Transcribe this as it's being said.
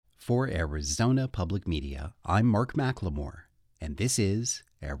For Arizona Public Media, I'm Mark McLemore, and this is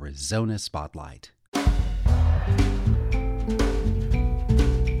Arizona Spotlight.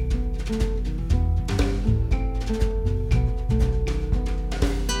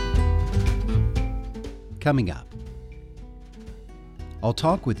 Coming up, I'll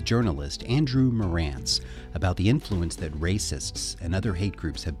talk with journalist Andrew Marantz about the influence that racists and other hate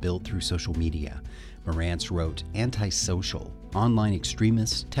groups have built through social media. Marantz wrote Antisocial, Online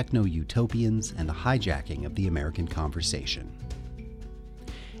Extremists, Techno-Utopians, and the Hijacking of the American Conversation.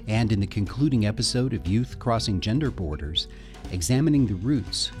 And in the concluding episode of Youth Crossing Gender Borders, examining the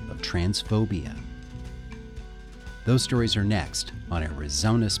roots of transphobia. Those stories are next on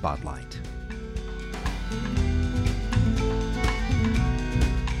Arizona Spotlight.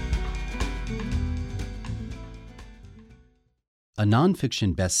 A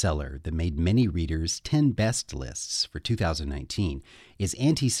nonfiction bestseller that made many readers' 10 best lists for 2019 is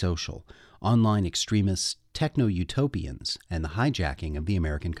Antisocial, Online Extremists, Techno-Utopians, and the Hijacking of the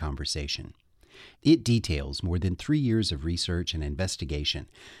American Conversation. It details more than 3 years of research and investigation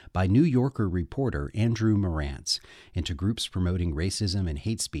by New Yorker reporter Andrew Marantz into groups promoting racism and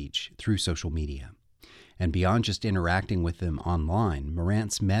hate speech through social media. And beyond just interacting with them online,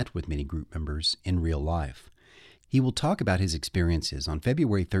 Marantz met with many group members in real life. He will talk about his experiences on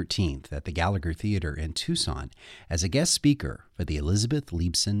February 13th at the Gallagher Theater in Tucson as a guest speaker for the Elizabeth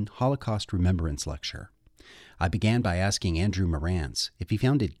Leibson Holocaust Remembrance Lecture. I began by asking Andrew Marantz if he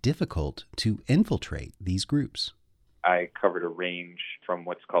found it difficult to infiltrate these groups. I covered a range from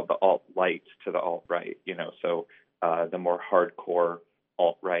what's called the alt-light to the alt-right, so the more hardcore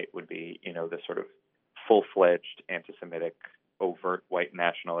alt-right would be, the sort of full-fledged anti-Semitic overt white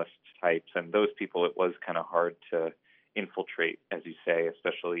nationalist types, and those people it was kind of hard to infiltrate, as you say,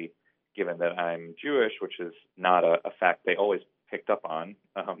 especially given that I'm Jewish, which is not a fact they always picked up on,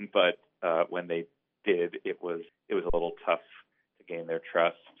 but when they did, it was a little tough to gain their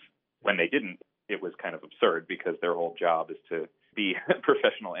trust. When they didn't, it was kind of absurd because their whole job is to be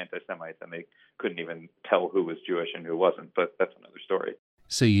professional anti-Semites, and they couldn't even tell who was Jewish and who wasn't, but that's another story.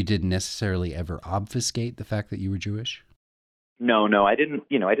 So you didn't necessarily ever obfuscate the fact that you were Jewish? No, I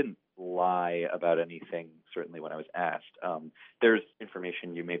didn't lie about anything, certainly when I was asked. There's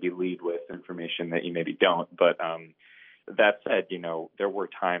information you maybe lead with, information that you maybe don't. But that said, there were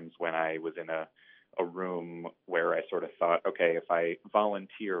times when I was in a room where I sort of thought, okay, if I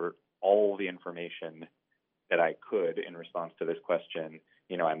volunteer all the information that I could in response to this question,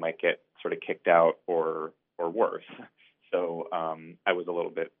 I might get sort of kicked out or worse. So I was a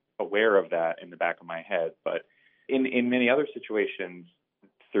little bit aware of that in the back of my head, but in many other situations,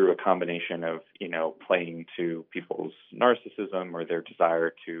 through a combination of, playing to people's narcissism or their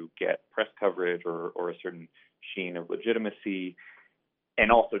desire to get press coverage or a certain sheen of legitimacy,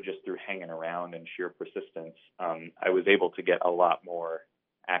 and also just through hanging around and sheer persistence, I was able to get a lot more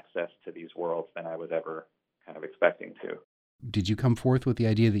access to these worlds than I was ever kind of expecting to. Did you come forth with the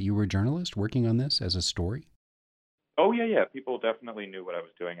idea that you were a journalist working on this as a story? Oh, yeah. People definitely knew what I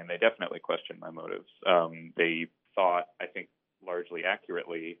was doing, and they definitely questioned my motives. They thought, I think largely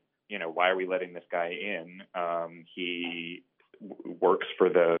accurately, why are we letting this guy in? He works for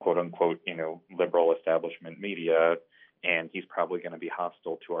the quote-unquote, liberal establishment media, and he's probably going to be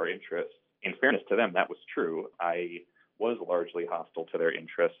hostile to our interests. In fairness to them, that was true. I was largely hostile to their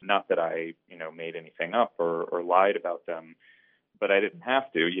interests. Not that I, made anything up or lied about them, but I didn't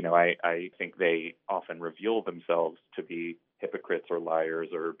have to. I think they often reveal themselves to be hypocrites or liars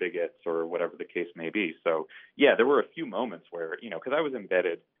or bigots or whatever the case may be. So, yeah, there were a few moments where, because I was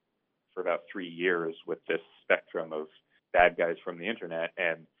embedded for about 3 years with this spectrum of bad guys from the internet,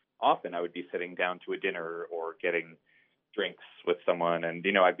 and often I would be sitting down to a dinner or getting drinks with someone, and,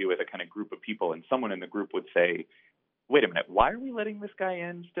 I'd be with a kind of group of people, and someone in the group would say, wait a minute, why are we letting this guy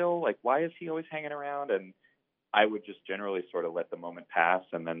in still? Like, why is he always hanging around? And I would just generally sort of let the moment pass,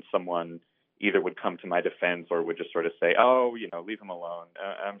 and then someone either would come to my defense or would just sort of say, oh, leave him alone.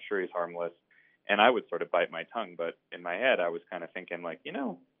 I'm sure he's harmless. And I would sort of bite my tongue. But in my head, I was kind of thinking like,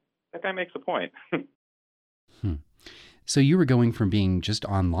 that guy makes a point. So you were going from being just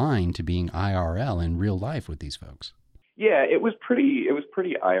online to being IRL in real life with these folks. Yeah, it was pretty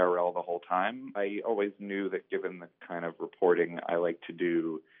IRL the whole time. I always knew that given the kind of reporting I like to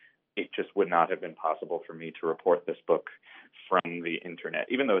do, it just would not have been possible for me to report this book from the internet,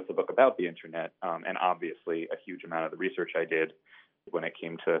 even though it's a book about the internet. And obviously a huge amount of the research I did when it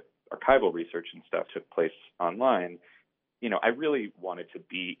came to archival research and stuff took place online. I really wanted to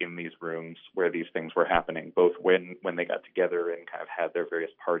be in these rooms where these things were happening, both when they got together and kind of had their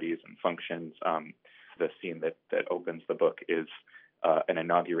various parties and functions. The scene that opens the book is an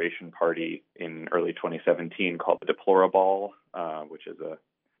inauguration party in early 2017 called the Deploraball, which is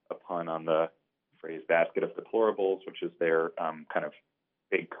a pun on the phrase basket of deplorables, which is their kind of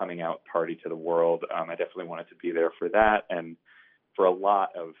big coming out party to the world. I definitely wanted to be there for that and for a lot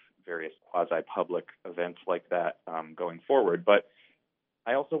of various quasi-public events like that going forward. But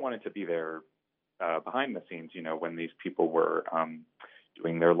I also wanted to be there behind the scenes, when these people were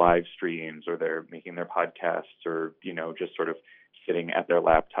doing their live streams or they're making their podcasts or, just sort of sitting at their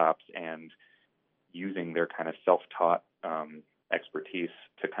laptops and using their kind of self-taught expertise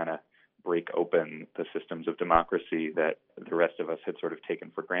to kind of break open the systems of democracy that the rest of us had sort of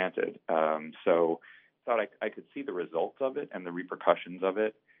taken for granted. So I thought I could see the results of it and the repercussions of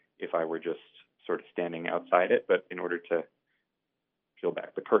it if I were just sort of standing outside it. But in order to peel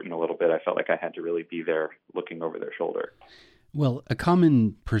back the curtain a little bit, I felt like I had to really be there looking over their shoulder. Well, a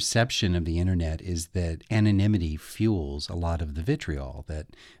common perception of the internet is that anonymity fuels a lot of the vitriol, that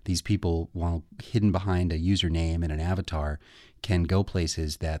these people, while hidden behind a username and an avatar, can go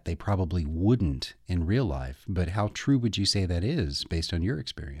places that they probably wouldn't in real life. But how true would you say that is based on your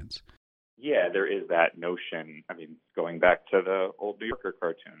experience? Yeah, there is that notion. I mean, going back to the old New Yorker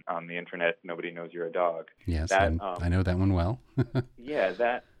cartoon, on the internet, nobody knows you're a dog. Yes, I know that one well. Yeah,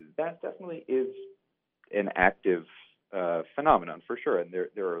 that definitely is an active phenomenon for sure. And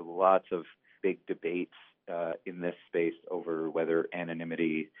there are lots of big debates in this space over whether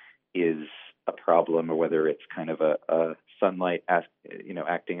anonymity is a problem or whether it's kind of a sunlight,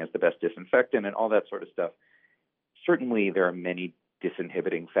 acting as the best disinfectant and all that sort of stuff. Certainly, there are many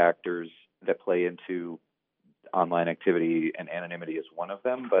disinhibiting factors that play into online activity, and anonymity is one of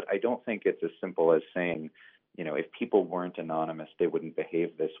them. But I don't think it's as simple as saying, if people weren't anonymous, they wouldn't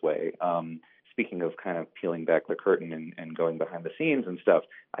behave this way. Speaking of kind of peeling back the curtain and going behind the scenes and stuff,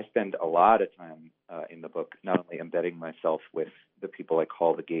 I spend a lot of time in the book not only embedding myself with the people I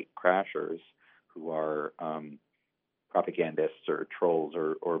call the gate crashers, who are propagandists or trolls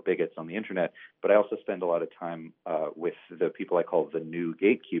or bigots on the internet, but I also spend a lot of time with the people I call the new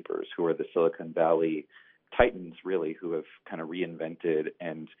gatekeepers, who are the Silicon Valley titans, really, who have kind of reinvented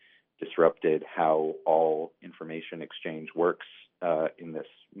and disrupted how all information exchange works in this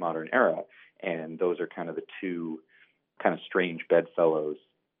modern era. And those are kind of the two kind of strange bedfellows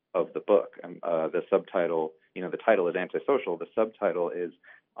of the book. The subtitle, the title is Antisocial. The subtitle is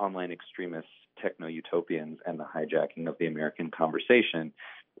Online Extremists, Techno-Utopians, and the Hijacking of the American Conversation.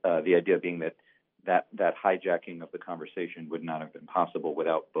 The idea being that hijacking of the conversation would not have been possible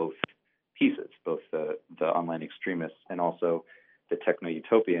without both pieces, both the online extremists and also the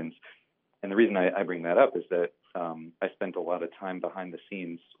techno-utopians. And the reason I bring that up is that I spent a lot of time behind the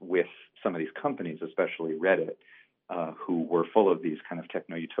scenes with some of these companies, especially Reddit, who were full of these kind of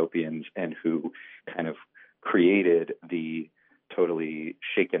techno-utopians and who kind of created the totally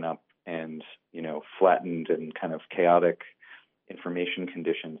shaken up and, flattened and kind of chaotic information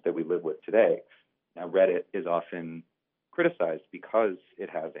conditions that we live with today. Now, Reddit is often criticized because it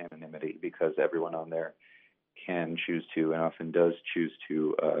has anonymity, because everyone on there can choose to and often does choose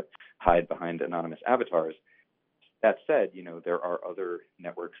to hide behind anonymous avatars. That said, there are other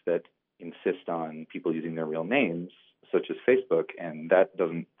networks that insist on people using their real names, such as Facebook, and that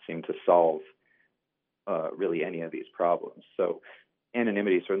doesn't seem to solve really any of these problems. So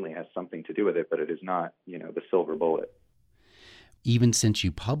anonymity certainly has something to do with it, but it is not, the silver bullet. Even since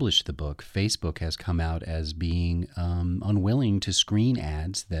you published the book, Facebook has come out as being unwilling to screen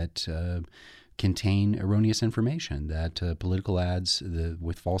ads that contain erroneous information, that political ads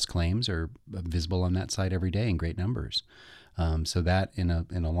with false claims are visible on that site every day in great numbers. So that, in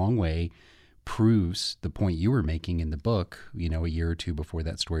a long way, proves the point you were making in the book, a year or two before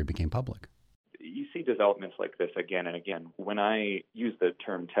that story became public. You see developments like this again and again. When I use the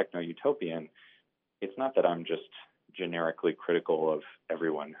term techno-utopian, it's not that I'm just generically critical of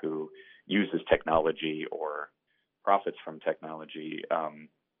everyone who uses technology or profits from technology.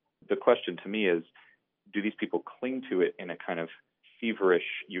 The question to me is, do these people cling to it in a kind of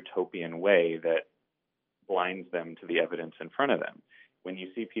feverish utopian way that blinds them to the evidence in front of them? When you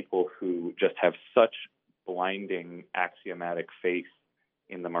see people who just have such blinding axiomatic faith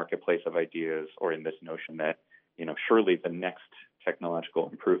in the marketplace of ideas, or in this notion that, surely the next technological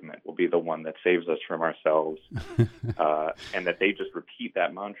improvement will be the one that saves us from ourselves, and that they just repeat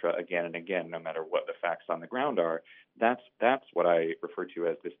that mantra again and again, no matter what the facts on the ground are, that's what I refer to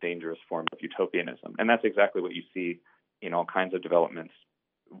as this dangerous form of utopianism. And that's exactly what you see in all kinds of developments,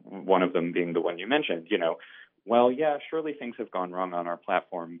 one of them being the one you mentioned. Well, yeah, surely things have gone wrong on our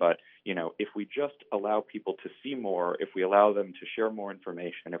platform, but, if we just allow people to see more, if we allow them to share more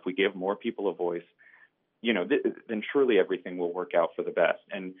information, if we give more people a voice, then surely everything will work out for the best.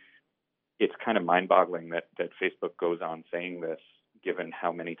 And it's kind of mind-boggling that Facebook goes on saying this, given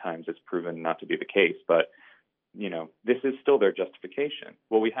how many times it's proven not to be the case. But, this is still their justification.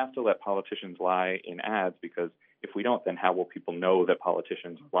 Well, we have to let politicians lie in ads, because if we don't, then how will people know that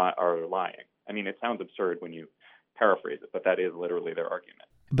politicians are lying? I mean, it sounds absurd when you paraphrase it, but that is literally their argument.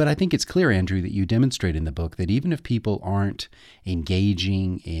 But I think it's clear, Andrew, that you demonstrate in the book that even if people aren't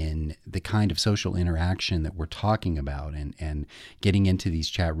engaging in the kind of social interaction that we're talking about and getting into these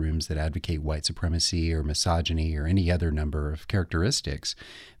chat rooms that advocate white supremacy or misogyny or any other number of characteristics,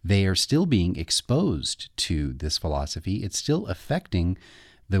 they are still being exposed to this philosophy. It's still affecting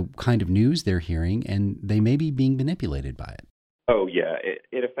the kind of news they're hearing, and they may be being manipulated by it. Oh, yeah.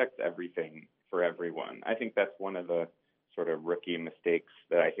 It affects everything for everyone. I think that's one of the sort of rookie mistakes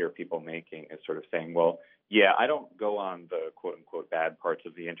that I hear people making, is sort of saying, well, yeah, I don't go on the quote unquote bad parts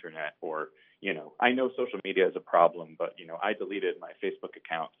of the internet, or, I know social media is a problem, but, I deleted my Facebook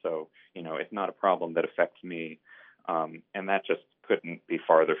account. So, it's not a problem that affects me. And that just couldn't be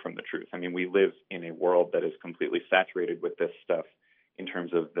farther from the truth. I mean, we live in a world that is completely saturated with this stuff, in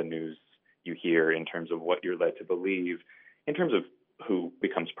terms of the news you hear, in terms of what you're led to believe, in terms of who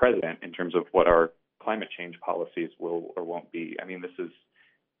becomes president, in terms of what our climate change policies will or won't be. I mean, this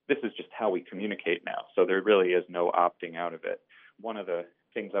is just how we communicate now. So there really is no opting out of it. One of the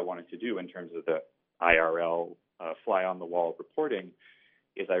things I wanted to do in terms of the IRL fly on the wall reporting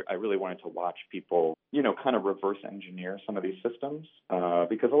is I really wanted to watch people, kind of reverse engineer some of these systems,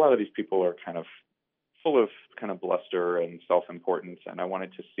 because a lot of these people are kind of full of kind of bluster and self-importance, and I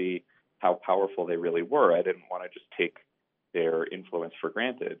wanted to see how powerful they really were. I didn't want to just take their influence for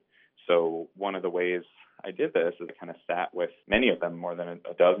granted. So one of the ways I did this is I kind of sat with many of them, more than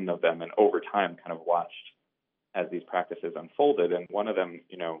a dozen of them, and over time kind of watched as these practices unfolded. And one of them,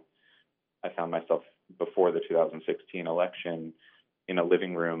 I found myself before the 2016 election in a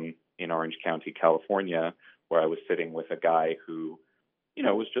living room in Orange County, California, where I was sitting with a guy who,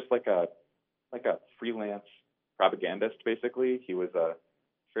 was just like a freelance propagandist, basically. He was a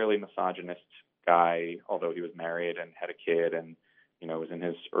fairly misogynist guy, although he was married and had a kid, and was in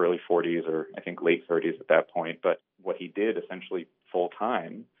his early 40s, or I think late 30s at that point. But what he did essentially full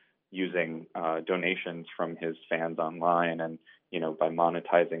time, using donations from his fans online, and by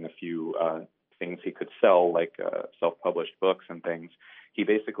monetizing a few things he could sell, like self-published books and things, he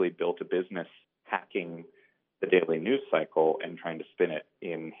basically built a business hacking the daily news cycle and trying to spin it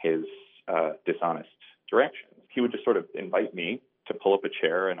in his dishonest direction. He would just sort of invite me to pull up a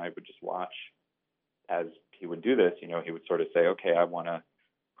chair, and I would just watch as he would do this. He would sort of say, okay, I want to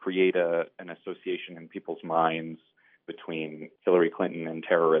create an association in people's minds between Hillary Clinton and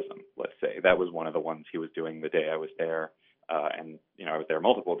terrorism, let's say. That was one of the ones he was doing the day I was there. And I was there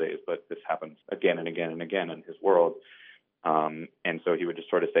multiple days, but this happens again and again and again in his world. And so he would just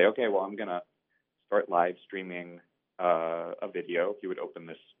sort of say, okay, well, I'm going to start live streaming a video. He would open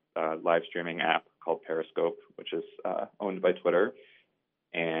this live streaming app called Periscope, which is owned by Twitter.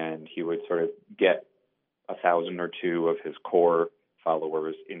 And he would sort of get 1,000 or 2 of his core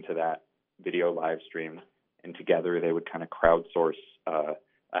followers into that video live stream. And together they would kind of crowdsource a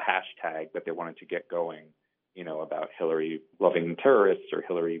hashtag that they wanted to get going, about Hillary loving terrorists or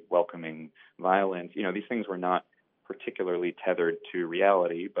Hillary welcoming violence. These things were not particularly tethered to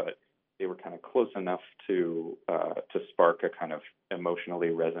reality, but they were kind of close enough to spark a kind of emotionally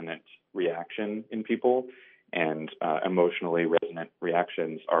resonant reaction in people. And emotionally resonant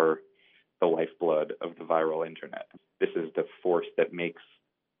reactions are the lifeblood of the viral internet. This is the force that makes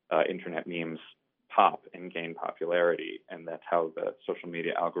internet memes pop and gain popularity, and that's how the social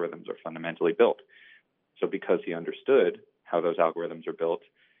media algorithms are fundamentally built. So because he understood how those algorithms are built,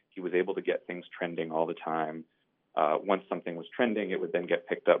 he was able to get things trending all the time. Once something was trending, it would then get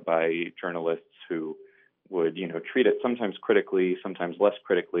picked up by journalists who would, treat it sometimes critically, sometimes less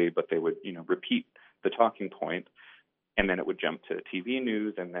critically, but they would, repeat the talking point, and then it would jump to TV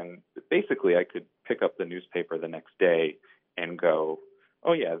news, and then basically I could pick up the newspaper the next day and go,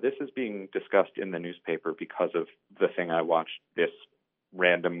 oh yeah, this is being discussed in the newspaper because of the thing I watched this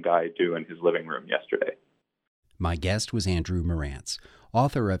random guy do in his living room yesterday. My guest was Andrew Marantz,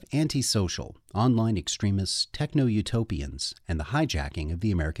 author of Antisocial, Online Extremists, Techno-Utopians, and the Hijacking of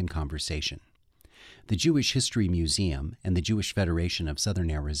the American Conversation. The Jewish History Museum and the Jewish Federation of Southern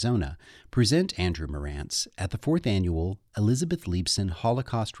Arizona present Andrew Marantz at the 4th Annual Elizabeth Leibson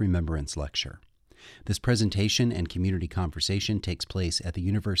Holocaust Remembrance Lecture. This presentation and community conversation takes place at the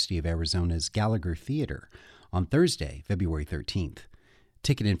University of Arizona's Gallagher Theater on Thursday, February 13th.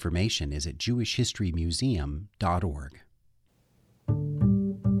 Ticket information is at jewishhistorymuseum.org.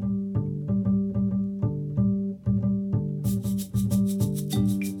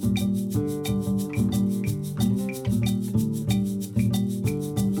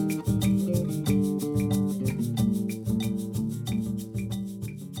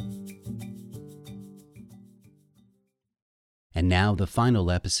 Now, the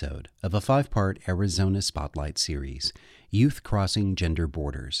final episode of a 5-part Arizona Spotlight series, Youth Crossing Gender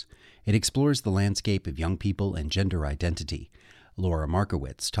Borders. It explores the landscape of young people and gender identity. Laura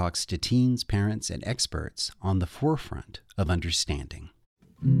Markowitz talks to teens, parents, and experts on the forefront of understanding.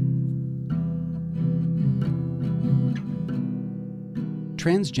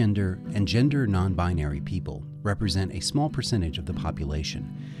 Transgender and gender non-binary people represent a small percentage of the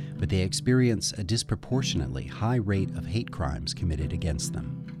population, but they experience a disproportionately high rate of hate crimes committed against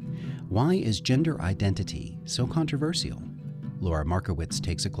them. Why is gender identity so controversial? Laura Markowitz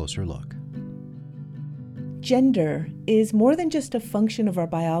takes a closer look. Gender is more than just a function of our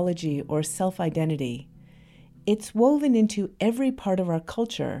biology or self-identity. It's woven into every part of our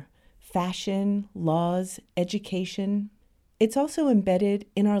culture: fashion, laws, education. It's also embedded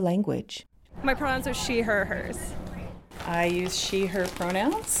in our language. My pronouns are she, her, hers. I use she, her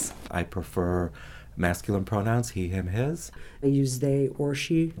pronouns. I prefer masculine pronouns, he, him, his. I use they or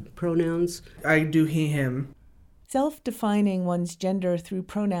she pronouns. I do he, him. Self-defining one's gender through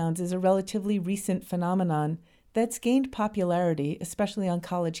pronouns is a relatively recent phenomenon that's gained popularity, especially on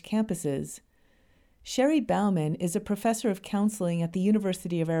college campuses. Sherry Bauman is a professor of counseling at the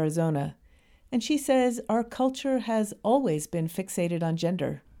University of Arizona, and she says our culture has always been fixated on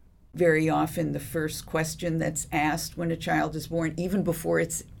gender. Very often the first question that's asked when a child is born, even before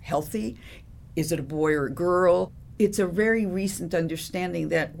it's healthy, is it a boy or a girl? It's a very recent understanding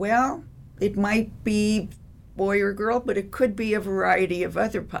that, well, it might be boy or girl, but it could be a variety of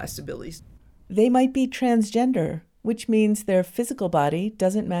other possibilities. They might be transgender, which means their physical body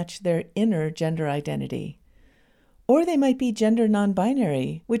doesn't match their inner gender identity. Or they might be gender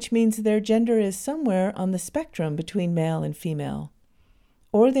non-binary, which means their gender is somewhere on the spectrum between male and female.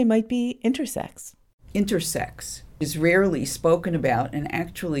 Or they might be intersex. Intersex is rarely spoken about and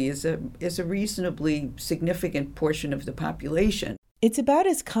actually is a reasonably significant portion of the population. It's about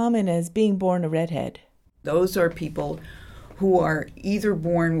as common as being born a redhead. Those are people who are either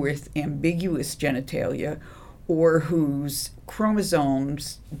born with ambiguous genitalia or whose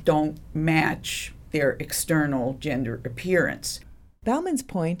chromosomes don't match their external gender appearance. Bauman's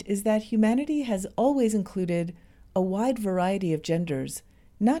point is that humanity has always included a wide variety of genders,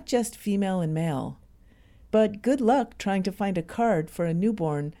 not just female and male. But good luck trying to find a card for a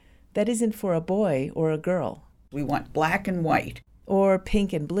newborn that isn't for a boy or a girl. We want black and white. Or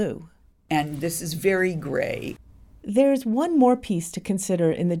pink and blue. And this is very gray. There's one more piece to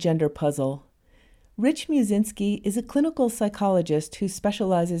consider in the gender puzzle. Rich Musinski is a clinical psychologist who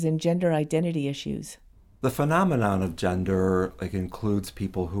specializes in gender identity issues. The phenomenon of gender includes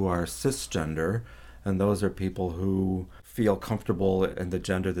people who are cisgender, and those are people who feel comfortable in the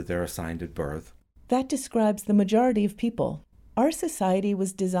gender that they're assigned at birth. That describes the majority of people. Our society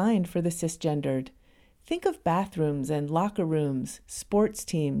was designed for the cisgendered. Think of bathrooms and locker rooms, sports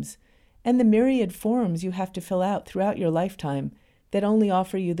teams, and the myriad forms you have to fill out throughout your lifetime that only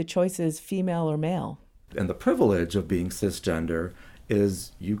offer you the choices female or male. And the privilege of being cisgender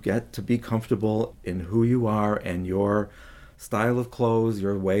is you get to be comfortable in who you are and your style of clothes,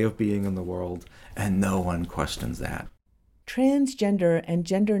 your way of being in the world, and no one questions that. Transgender and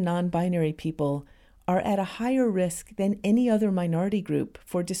gender non-binary people are at a higher risk than any other minority group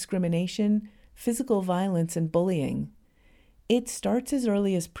for discrimination, physical violence, and bullying. It starts as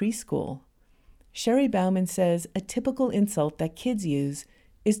early as preschool. Sherry Bauman says a typical insult that kids use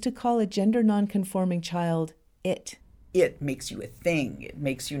is to call a gender non-conforming child it. It makes you a thing. It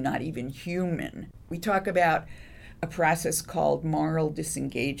makes you not even human. We talk about a process called moral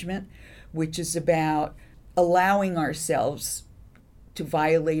disengagement, which is about allowing ourselves to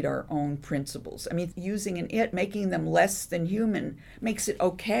violate our own principles. I mean, using an it, making them less than human, makes it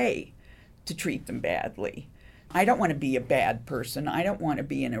okay to treat them badly. I don't want to be a bad person. I don't want to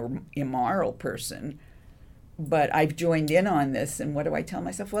be an immoral person. But I've joined in on this, and what do I tell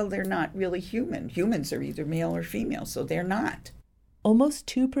myself? Well, they're not really human. Humans are either male or female, so they're not. Almost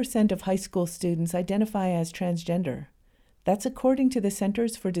 2% of high school students identify as transgender. That's according to the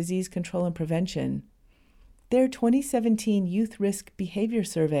Centers for Disease Control and Prevention. Their 2017 Youth Risk Behavior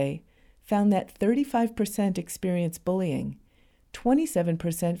Survey found that 35% experience bullying,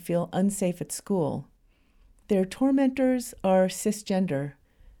 27% feel unsafe at school. Their tormentors are cisgender.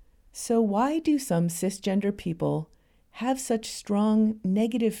 So why do some cisgender people have such strong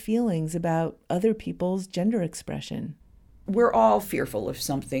negative feelings about other people's gender expression? We're all fearful of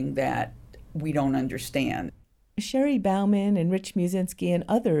something that we don't understand. Sherry Bauman and Rich Musinski and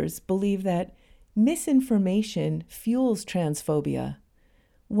others believe that misinformation fuels transphobia.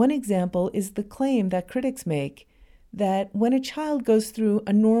 One example is the claim that critics make that when a child goes through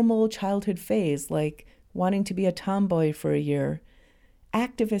a normal childhood phase, like wanting to be a tomboy for a year,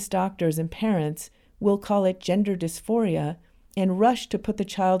 activist doctors and parents will call it gender dysphoria and rush to put the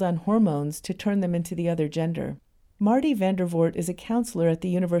child on hormones to turn them into the other gender. Marty Vandervoort is a counselor at the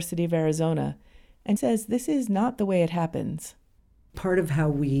University of Arizona and says this is not the way it happens. Part of how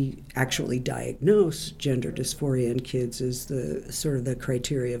we actually diagnose gender dysphoria in kids is the sort of the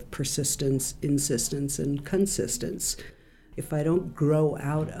criteria of persistence, insistence, and consistence. If I don't grow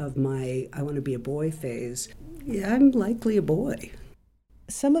out of my I want to be a boy phase, yeah, I'm likely a boy.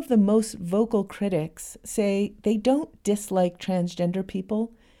 Some of the most vocal critics say they don't dislike transgender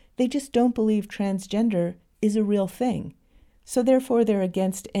people, they just don't believe transgender is a real thing. So therefore they're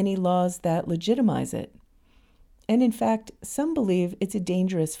against any laws that legitimize it. And in fact, some believe it's a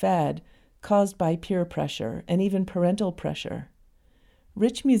dangerous fad caused by peer pressure and even parental pressure.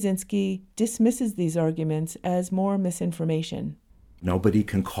 Rich Muszynski dismisses these arguments as more misinformation. Nobody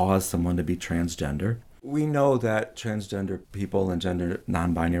can cause someone to be transgender. We know that transgender people and gender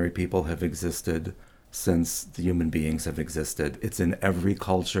non-binary people have existed since the human beings have existed. It's in every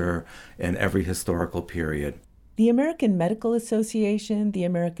culture and every historical period. The American Medical Association, the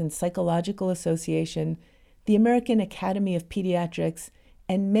American Psychological Association, the American Academy of Pediatrics,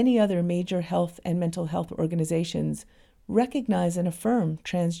 and many other major health and mental health organizations recognize and affirm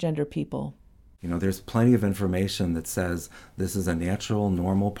transgender people. You know, there's plenty of information that says this is a natural,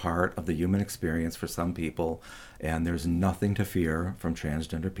 normal part of the human experience for some people, and there's nothing to fear from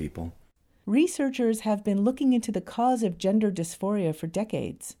transgender people. Researchers have been looking into the cause of gender dysphoria for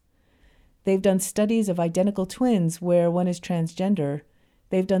decades. They've done studies of identical twins where one is transgender.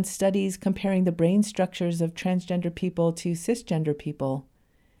 They've done studies comparing the brain structures of transgender people to cisgender people.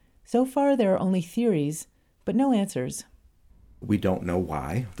 So far, there are only theories, but no answers. We don't know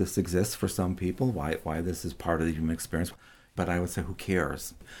why this exists for some people, why this is part of the human experience. But I would say, who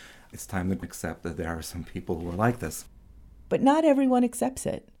cares? It's time to accept that there are some people who are like this. But not everyone accepts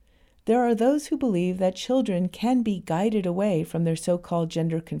it. There are those who believe that children can be guided away from their so-called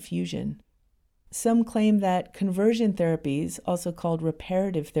gender confusion. Some claim that conversion therapies, also called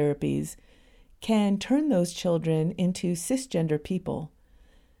reparative therapies, can turn those children into cisgender people.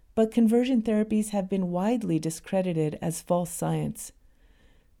 But conversion therapies have been widely discredited as false science.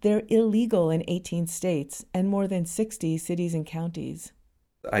 They're illegal in 18 states and more than 60 cities and counties.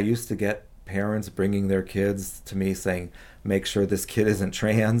 I used to get parents bringing their kids to me saying, make sure this kid isn't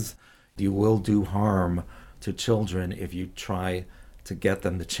trans. You will do harm to children if you try to get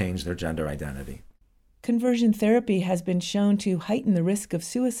them to change their gender identity. Conversion therapy has been shown to heighten the risk of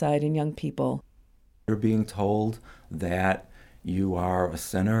suicide in young people. You're being told that you are a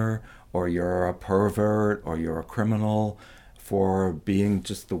sinner, or you're a pervert, or you're a criminal for being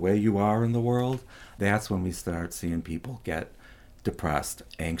just the way you are in the world. That's when we start seeing people get depressed,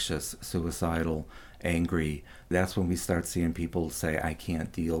 anxious, suicidal, angry. That's when we start seeing people say, I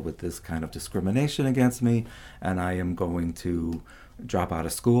can't deal with this kind of discrimination against me, and I am going to drop out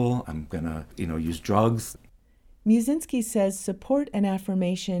of school. I'm going to, use drugs. Muszynski says support and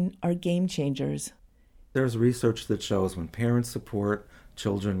affirmation are game changers. There's research that shows when parents support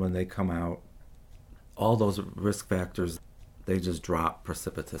children when they come out, all those risk factors, they just drop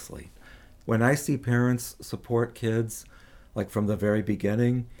precipitously. When I see parents support kids, like from the very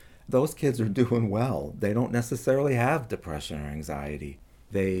beginning, those kids are doing well. They don't necessarily have depression or anxiety.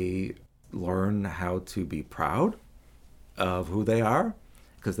 They learn how to be proud of who they are,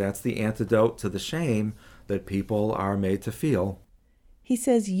 because that's the antidote to the shame that people are made to feel. He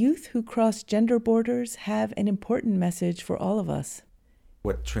says youth who cross gender borders have an important message for all of us.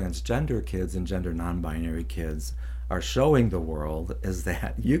 What transgender kids and gender non-binary kids are showing the world is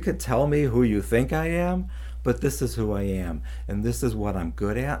that you could tell me who you think I am, but this is who I am, and this is what I'm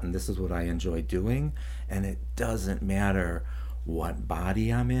good at, and this is what I enjoy doing, and it doesn't matter what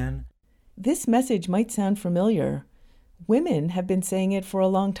body I'm in. This message might sound familiar. Women have been saying it for a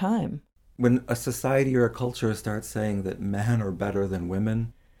long time. When a society or a culture starts saying that men are better than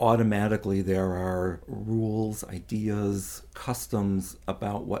women, automatically there are rules, ideas, customs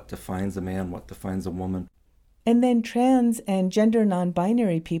about what defines a man, what defines a woman. And then trans and gender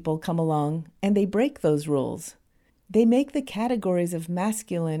non-binary people come along and they break those rules. They make the categories of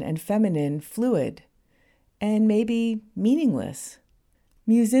masculine and feminine fluid and maybe meaningless.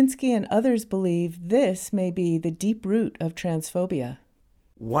 Muszynski and others believe this may be the deep root of transphobia.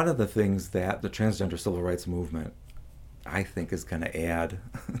 One of the things that the transgender civil rights movement, I think, is going to add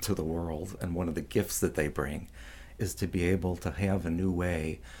to the world, and one of the gifts that they bring, is to be able to have a new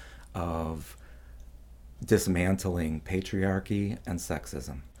way of dismantling patriarchy and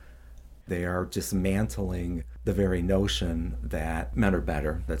sexism. They are dismantling the very notion that men are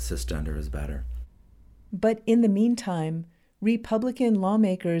better, that cisgender is better. But in the meantime, Republican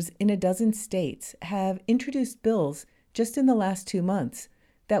lawmakers in a dozen states have introduced bills just in the last 2 months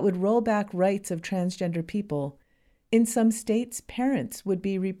that would roll back rights of transgender people. In some states, parents would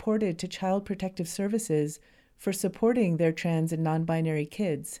be reported to Child Protective Services for supporting their trans and non-binary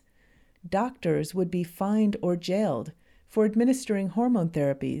kids. Doctors would be fined or jailed for administering hormone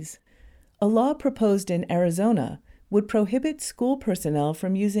therapies. A law proposed in Arizona would prohibit school personnel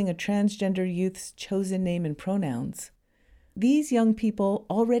from using a transgender youth's chosen name and pronouns. These young people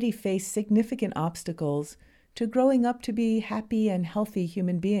already face significant obstacles to growing up to be happy and healthy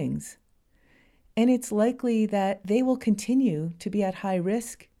human beings. And it's likely that they will continue to be at high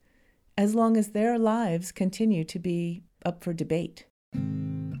risk as long as their lives continue to be up for debate.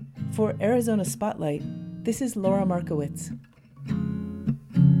 For Arizona Spotlight, this is Laura Markowitz.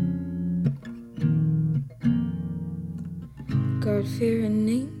 God-fearing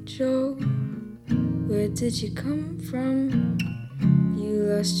angel, where did you come from? You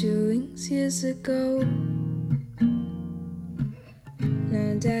lost your wings years ago.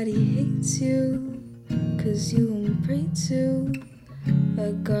 Now daddy hates you, 'cause you won't pray to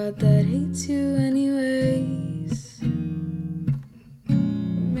a God that hates you anyways.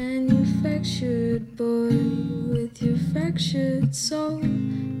 Manufactured boy with your fractured soul.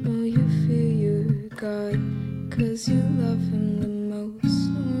 No, you fear your God, 'cause you love him the most.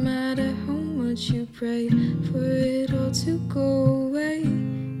 No matter how much you pray for it all to go away,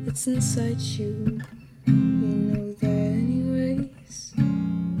 it's inside you. You know that anyways.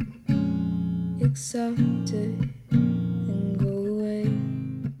 Accept it and go away.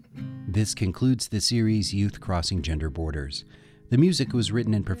 This concludes the series Youth Crossing Gender Borders. The music was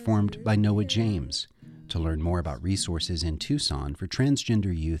written and performed by Noah James. To learn more about resources in Tucson for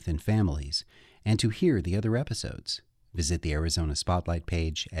transgender youth and families, and to hear the other episodes, visit the Arizona Spotlight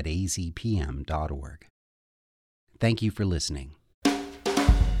page at azpm.org. Thank you for listening.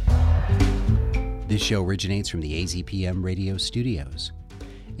 This show originates from the AZPM radio studios.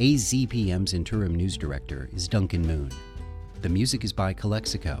 AZPM's interim news director is Duncan Moon. The music is by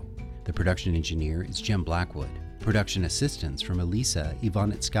Calexico. The production engineer is Jem Blackwood. Production assistance from Elisa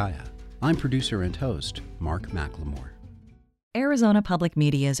Ivanitskaya. I'm producer and host, Mark McLemore. Arizona Public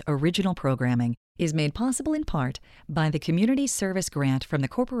Media's original programming is made possible in part by the Community Service Grant from the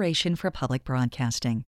Corporation for Public Broadcasting.